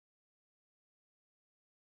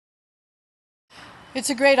It's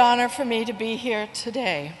a great honor for me to be here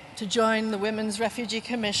today to join the Women's Refugee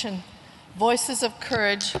Commission Voices of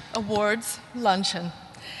Courage Awards Luncheon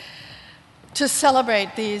to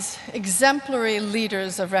celebrate these exemplary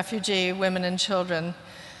leaders of refugee women and children,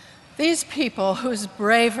 these people whose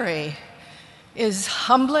bravery is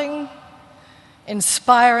humbling,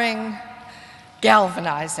 inspiring,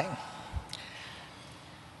 galvanizing.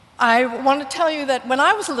 I want to tell you that when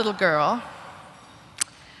I was a little girl,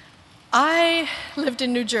 I lived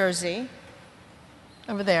in New Jersey,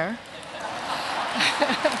 over there.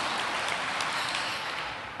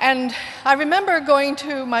 And I remember going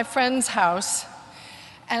to my friend's house,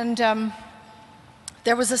 and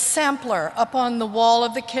there was a sampler up on the wall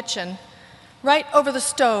of the kitchen, right over the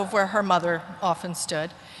stove where her mother often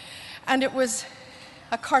stood. And it was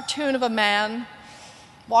a cartoon of a man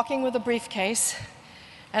walking with a briefcase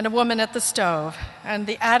and a woman at the stove. And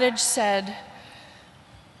the adage said,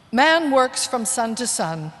 "Man works from sun to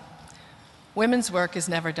sun. Women's work is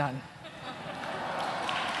never done."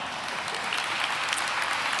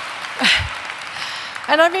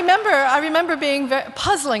 And I remember being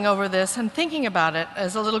puzzling over this and thinking about it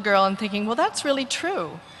as a little girl and thinking, well, that's really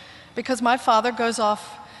true. Because my father goes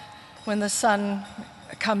off when the sun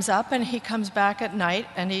comes up, and he comes back at night,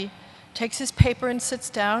 and he takes his paper and sits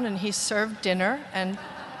down, and he's served dinner. And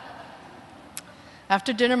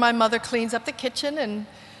after dinner, my mother cleans up the kitchen, and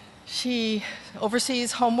she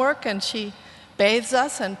oversees homework, and she bathes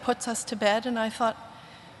us and puts us to bed. And I thought,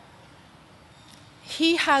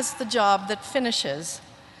 he has the job that finishes,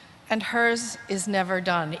 and hers is never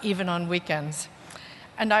done, even on weekends.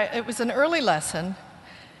 And it was an early lesson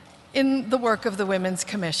in the work of the Women's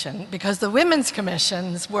Commission, because the Women's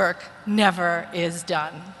Commission's work never is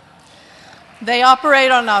done. They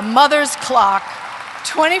operate on a mother's clock,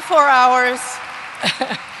 24 hours,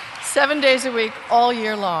 7 days a week, all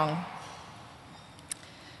year long.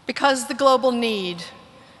 Because the global need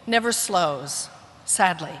never slows,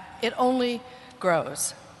 sadly. It only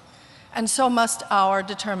grows. And so must our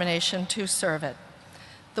determination to serve it.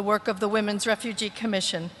 The work of the Women's Refugee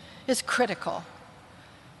Commission is critical,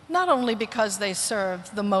 not only because they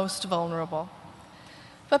serve the most vulnerable,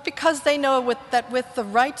 but because they know that with the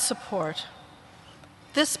right support,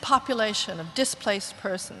 this population of displaced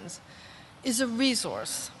persons is a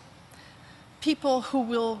resource. People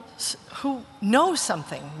who know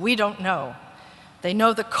something we don't know. They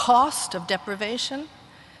know the cost of deprivation,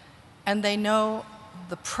 and they know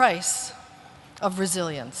the price of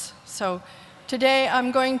resilience. So today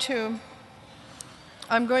I'm going to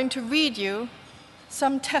read you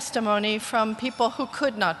some testimony from people who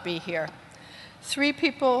could not be here. 3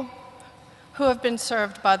 people who have been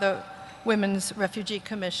served by the Women's Refugee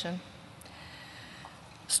Commission.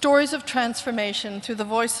 Stories of transformation through the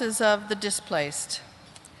voices of the displaced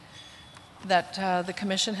that the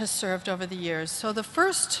Commission has served over the years. So the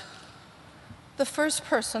first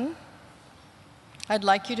person I'd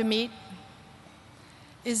like you to meet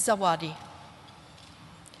is Zawadi.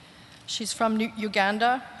 She's from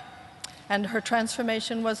Uganda, and her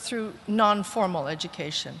transformation was through non-formal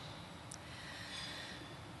education.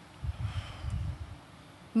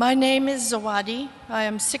 My name is Zawadi. I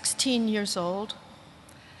am 16 years old.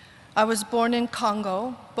 I was born in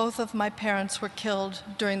Congo. Both of my parents were killed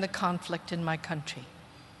during the conflict in my country.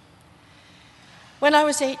 When I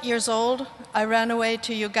was 8 years old, I ran away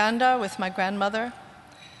to Uganda with my grandmother.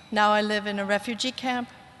 Now I live in a refugee camp.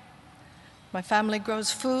 My family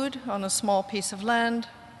grows food on a small piece of land,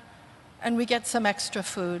 and we get some extra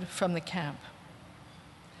food from the camp.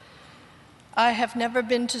 I have never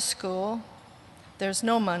been to school. There's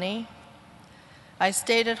no money. I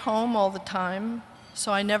stayed at home all the time,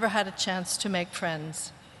 so I never had a chance to make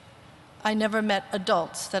friends. I never met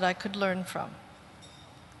adults that I could learn from.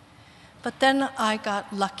 But then I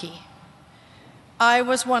got lucky. I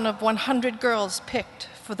was one of 100 girls picked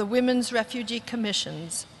for the Women's Refugee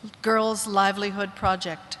Commission's Girls' Livelihood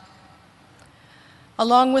Project.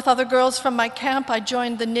 Along with other girls from my camp, I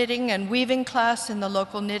joined the knitting and weaving class in the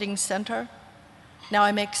local knitting center. Now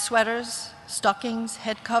I make sweaters, stockings,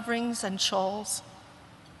 head coverings, and shawls.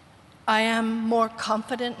 I am more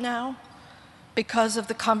confident now because of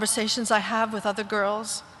the conversations I have with other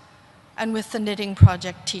girls and with the knitting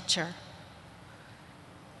project teacher.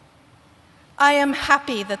 I am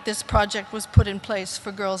happy that this project was put in place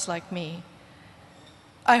for girls like me.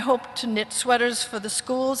 I hope to knit sweaters for the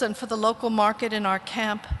schools and for the local market in our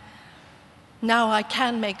camp. Now I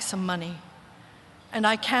can make some money, and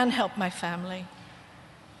I can help my family.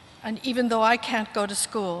 And even though I can't go to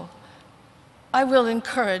school, I will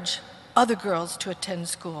encourage other girls to attend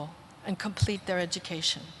school and complete their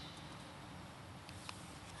education.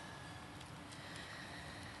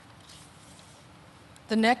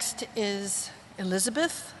 The next is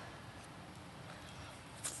Elizabeth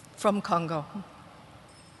from Congo.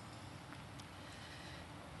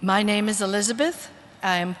 My name is Elizabeth.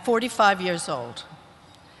 I am 45 years old.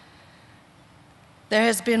 There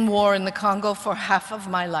has been war in the Congo for half of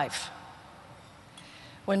my life.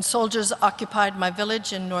 When soldiers occupied my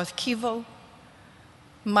village in North Kivu,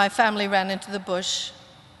 my family ran into the bush.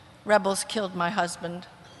 Rebels killed my husband.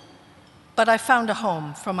 But I found a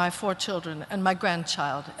home for my 4 children and my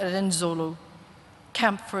grandchild at Nzulu,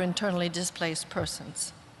 Camp for Internally Displaced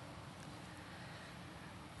Persons.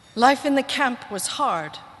 Life in the camp was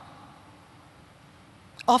hard,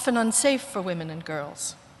 often unsafe for women and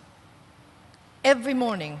girls. Every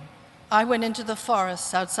morning, I went into the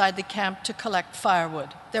forests outside the camp to collect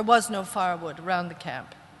firewood. There was no firewood around the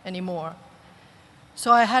camp anymore,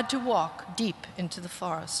 so I had to walk deep into the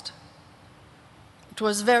forest. It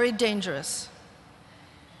was very dangerous.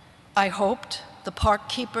 I hoped the park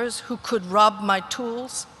keepers who could rob my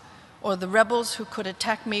tools or the rebels who could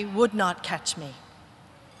attack me would not catch me.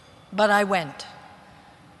 But I went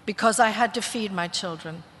because I had to feed my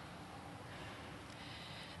children.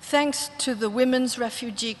 Thanks to the Women's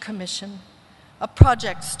Refugee Commission, a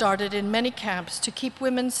project started in many camps to keep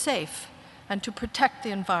women safe and to protect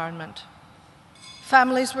the environment.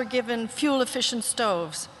 Families were given fuel-efficient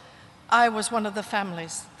stoves. I was one of the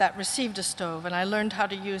families that received a stove, and I learned how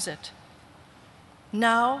to use it.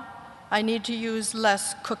 Now, I need to use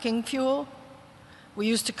less cooking fuel. We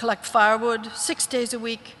used to collect firewood 6 days a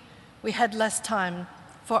week. We had less time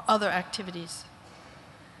for other activities.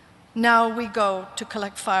 Now we go to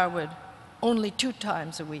collect firewood only 2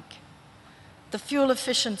 times a week. The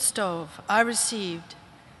fuel-efficient stove I received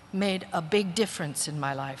made a big difference in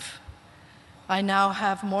my life. I now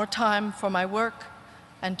have more time for my work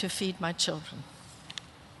and to feed my children.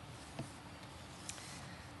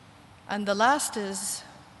 And the last is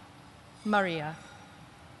Maria.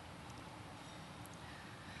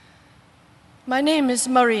 My name is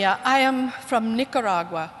Maria. I am from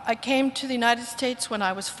Nicaragua. I came to the United States when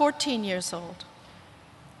I was 14 years old.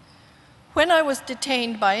 When I was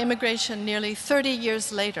detained by immigration nearly 30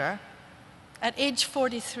 years later, at age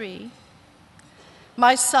 43,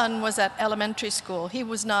 my son was at elementary school. He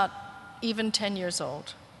was not even 10 years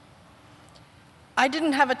old. I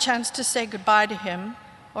didn't have a chance to say goodbye to him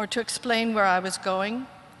or to explain where I was going.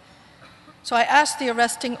 So I asked the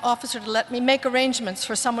arresting officer to let me make arrangements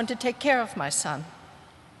for someone to take care of my son.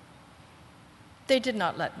 They did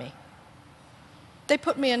not let me. They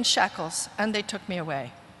put me in shackles and they took me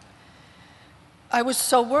away. I was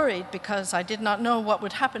so worried because I did not know what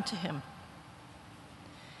would happen to him.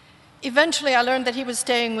 Eventually, I learned that he was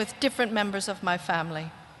staying with different members of my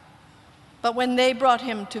family. But when they brought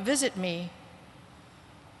him to visit me,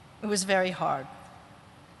 it was very hard.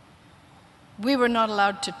 We were not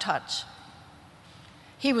allowed to touch.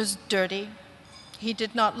 He was dirty. He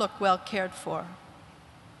did not look well cared for.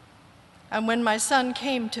 And when my son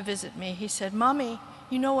came to visit me, he said, "Mommy,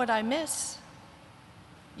 you know what I miss?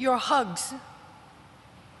 Your hugs."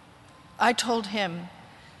 I told him,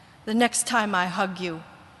 "The next time I hug you,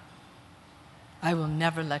 I will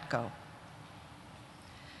never let go."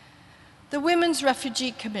 The Women's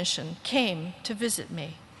Refugee Commission came to visit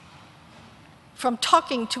me. From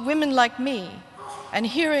talking to women like me and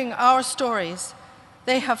hearing our stories,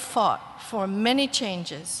 they have fought for many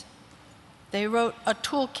changes. They wrote a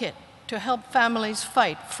toolkit to help families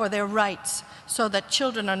fight for their rights so that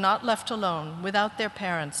children are not left alone without their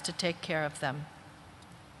parents to take care of them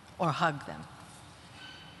or hug them.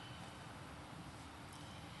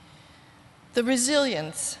 The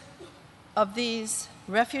resilience of these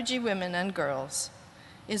refugee women and girls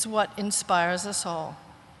is what inspires us all.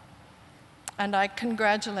 And I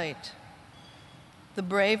congratulate the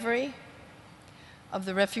bravery of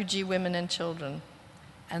the refugee women and children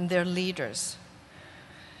and their leaders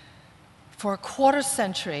for a quarter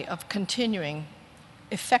century of continuing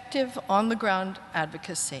effective on-the-ground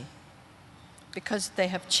advocacy, because they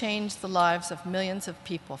have changed the lives of millions of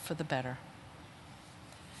people for the better.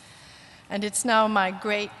 And it's now my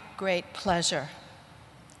great, great pleasure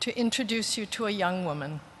to introduce you to a young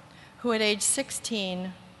woman who at age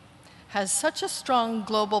 16 has such a strong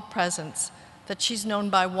global presence that she's known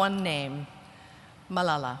by one name,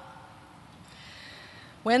 Malala.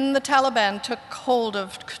 When the Taliban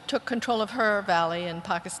took control of her valley in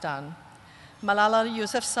Pakistan, Malala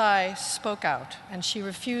Yousafzai spoke out, and she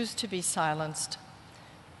refused to be silenced.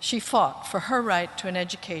 She fought for her right to an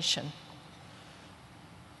education.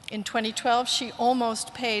 In 2012, she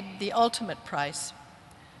almost paid the ultimate price,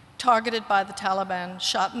 targeted by the Taliban,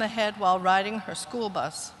 shot in the head while riding her school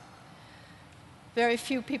bus. Very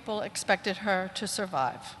few people expected her to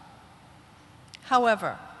survive.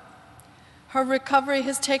 However, her recovery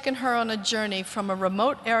has taken her on a journey from a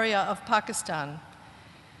remote area of Pakistan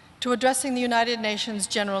to addressing the United Nations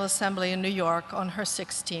General Assembly in New York on her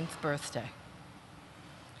 16th birthday.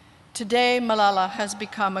 Today, Malala has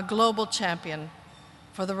become a global champion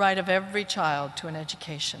for the right of every child to an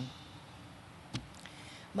education.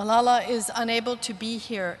 Malala is unable to be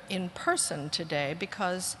here in person today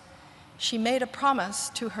because she made a promise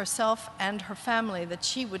to herself and her family that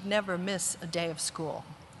she would never miss a day of school.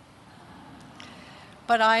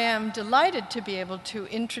 But I am delighted to be able to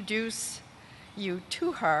introduce you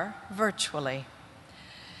to her virtually.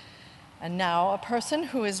 And now, a person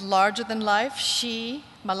who is larger than life,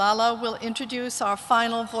 Malala, will introduce our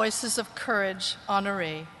final Voices of Courage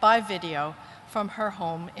honoree by video from her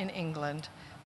home in England.